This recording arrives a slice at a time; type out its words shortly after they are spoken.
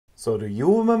So do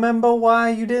you remember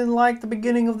why you didn't like the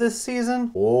beginning of this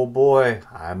season? Oh boy,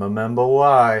 I remember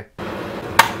why.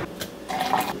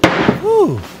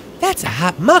 Ooh, that's a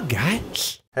hot mug, guy.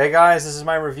 Hey guys, this is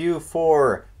my review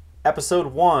for Episode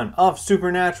 1 of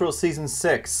Supernatural Season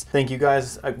 6. Thank you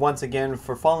guys once again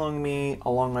for following me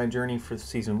along my journey for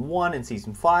Season 1 and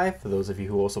Season 5. For those of you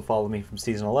who also followed me from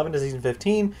Season 11 to Season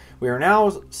 15, we are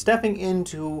now stepping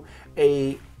into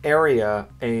a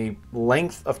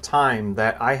length of time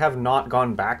that I have not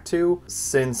gone back to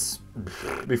since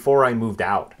before I moved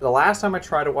out. The last time I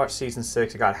tried to watch Season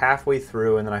 6, I got halfway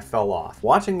through and then I fell off.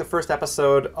 Watching the first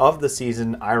episode of the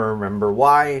season, I remember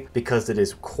why, because it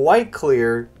is quite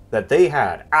clear that they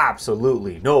had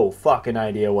absolutely no fucking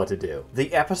idea what to do.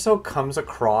 The episode comes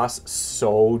across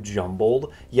so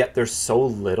jumbled, yet there's so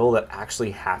little that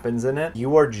actually happens in it.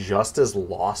 You are just as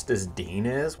lost as Dean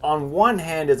is. On one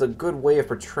hand, it's a good way of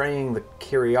portraying the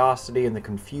curiosity and the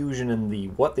confusion and the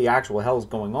what the actual hell is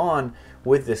going on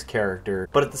with this character,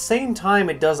 but at the same time,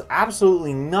 it does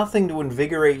absolutely nothing to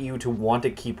invigorate you to want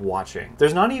to keep watching.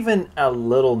 There's not even a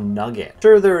little nugget.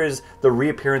 Sure, there is the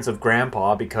reappearance of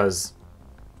Grandpa because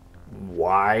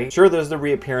why? Sure, there's the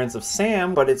reappearance of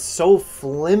Sam, but it's so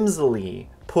flimsily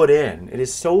put in. It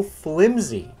is so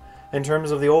flimsy in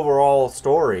terms of the overall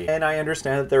story. And I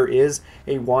understand that there is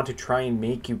a want to try and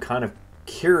make you kind of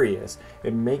curious.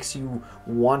 It makes you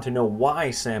want to know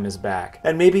why Sam is back.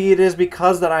 And maybe it is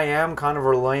because that I am kind of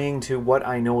relaying to what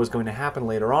I know is going to happen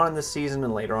later on in the season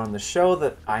and later on in the show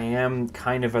that I am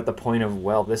kind of at the point of,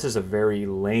 well, this is a very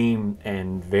lame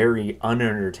and very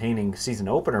unentertaining season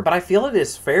opener. But I feel it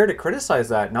is fair to criticize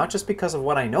that, not just because of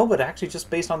what I know, but actually just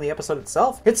based on the episode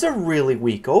itself. It's a really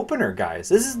weak opener, guys.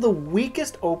 This is the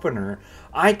weakest opener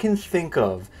I can think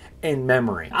of in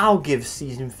memory. I'll give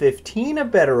season 15 a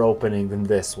better opening than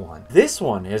this one. This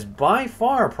one is by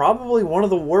far probably one of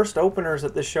the worst openers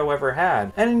that this show ever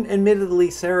had. And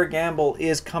admittedly, Sarah Gamble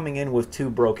is coming in with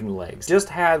 2 broken legs. Just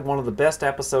had one of the best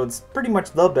episodes, pretty much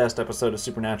the best episode of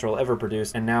Supernatural ever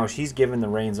produced, and now she's given the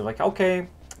reins of like, okay,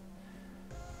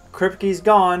 Kripke's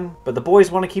gone, but the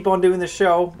boys want to keep on doing the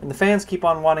show, and the fans keep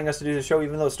on wanting us to do the show,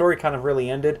 even though the story kind of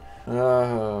really ended.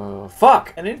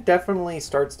 Fuck! And it definitely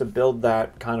starts to build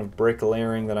that kind of brick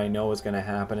layering that I know is going to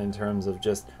happen in terms of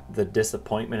just the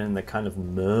disappointment and the kind of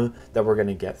meh that we're going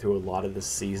to get through a lot of this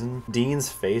season. Dean's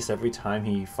face every time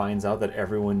he finds out that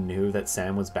everyone knew that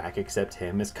Sam was back except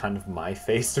him is kind of my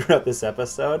face throughout this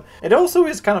episode. It also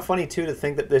is kind of funny too to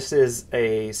think that this is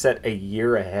set a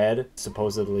year ahead,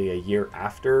 supposedly a year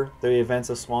after the events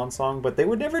of Swan Song, but they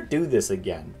would never do this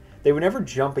again. They would never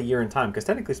jump a year in time, because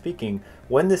technically speaking,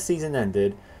 when this season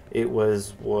ended, it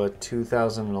was, what,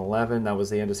 2011, that was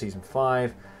the end of season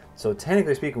 5, so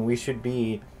technically speaking, we should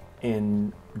be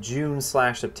in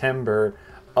June/September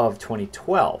of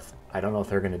 2012. I don't know if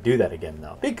they're going to do that again,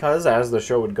 though, because as the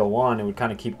show would go on, it would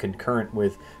kind of keep concurrent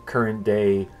with current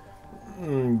day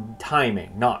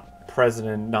timing, not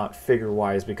president, not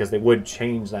figure-wise, because they would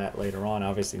change that later on,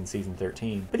 obviously, in season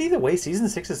 13. But either way, season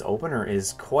 6's opener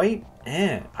is quite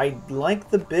I like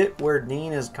the bit where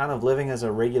Dean is kind of living as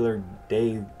a regular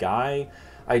day guy.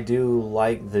 I do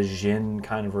like the Jin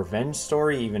kind of revenge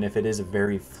story, even if it is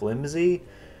very flimsy.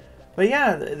 But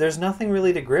yeah, there's nothing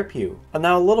really to grip you. And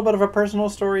now a little bit of a personal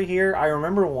story here. I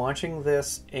remember watching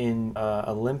this in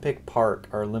Olympic Park,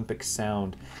 or Olympic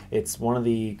Sound. It's one of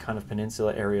the kind of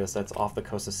peninsula areas that's off the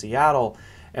coast of Seattle.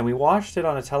 And we watched it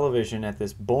on a television at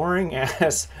this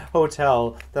boring-ass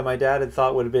hotel that my dad had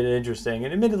thought would have been interesting.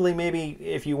 And admittedly, maybe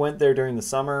if you went there during the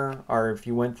summer, or if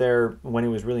you went there when it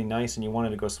was really nice and you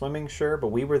wanted to go swimming, sure. But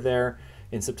we were there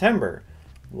in September,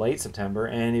 late September,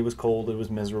 and it was cold, it was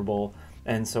miserable.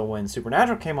 And so when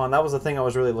Supernatural came on, that was the thing I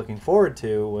was really looking forward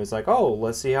to, was like, oh,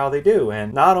 let's see how they do.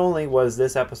 And not only was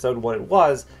this episode what it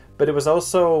was, but it was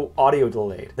also audio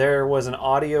delayed. There was an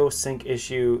audio sync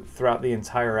issue throughout the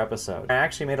entire episode. I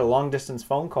actually made a long distance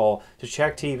phone call to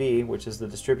Check TV, which is the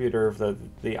distributor of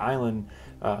the Island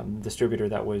distributor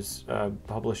that was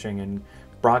publishing and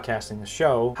broadcasting the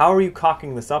show. How are you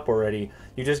cocking this up already?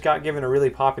 You just got given a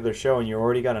really popular show and you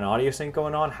already got an audio sync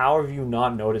going on. How have you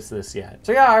not noticed this yet?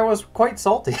 So yeah, I was quite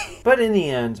salty. But in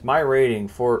the end, my rating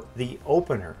for the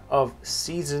opener of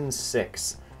season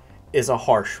 6 is a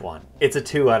harsh one. It's a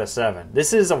 2 out of 7.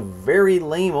 This is a very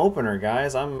lame opener,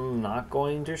 guys. I'm not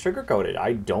going to sugarcoat it.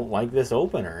 I don't like this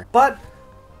opener. But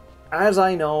as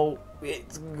I know,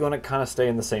 it's gonna kind of stay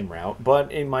in the same route,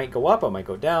 but it might go up, it might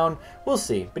go down. We'll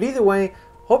see. But either way,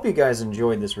 Hope you guys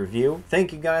enjoyed this review.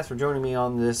 Thank you guys for joining me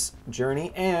on this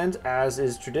journey, and as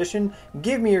is tradition,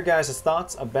 give me your guys'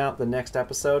 thoughts about the next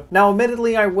episode. Now,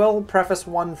 admittedly, I will preface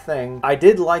one thing. I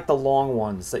did like the long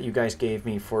ones that you guys gave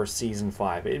me for Season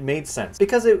 5. It made sense,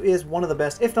 because it is one of the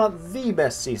best, if not the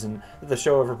best season that the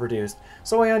show ever produced.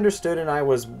 So I understood, and I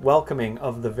was welcoming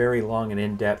of the very long and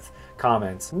in-depth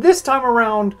comments. This time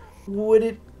around, would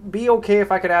it be okay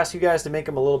if I could ask you guys to make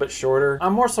them a little bit shorter?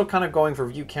 I'm more so kind of going for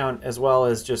view count as well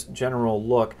as just general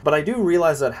look, but I do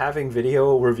realize that having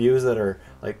video reviews that are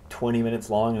like 20 minutes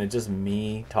long and it's just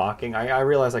me talking, I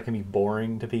realize that can be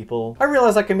boring to people. I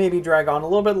realize I can maybe drag on a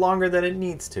little bit longer than it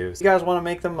needs to. So you guys want to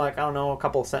make them like, I don't know, a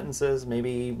couple of sentences,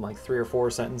 maybe like 3 or 4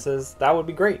 sentences, that would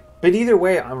be great. But either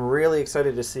way, I'm really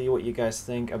excited to see what you guys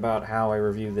think about how I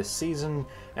review this season,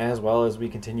 as well as we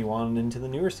continue on into the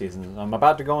newer seasons. I'm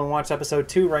about to go and watch episode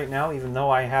 2 right now, even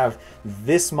though I have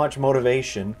this much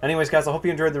motivation. Anyways, guys, I hope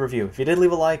you enjoyed the review. If you did,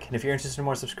 leave a like, and if you're interested in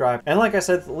more, subscribe. And like I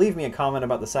said, leave me a comment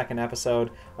about the second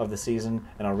episode of the season,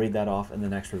 and I'll read that off in the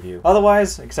next review.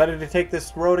 Otherwise, excited to take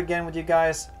this road again with you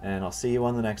guys, and I'll see you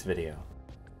on the next video.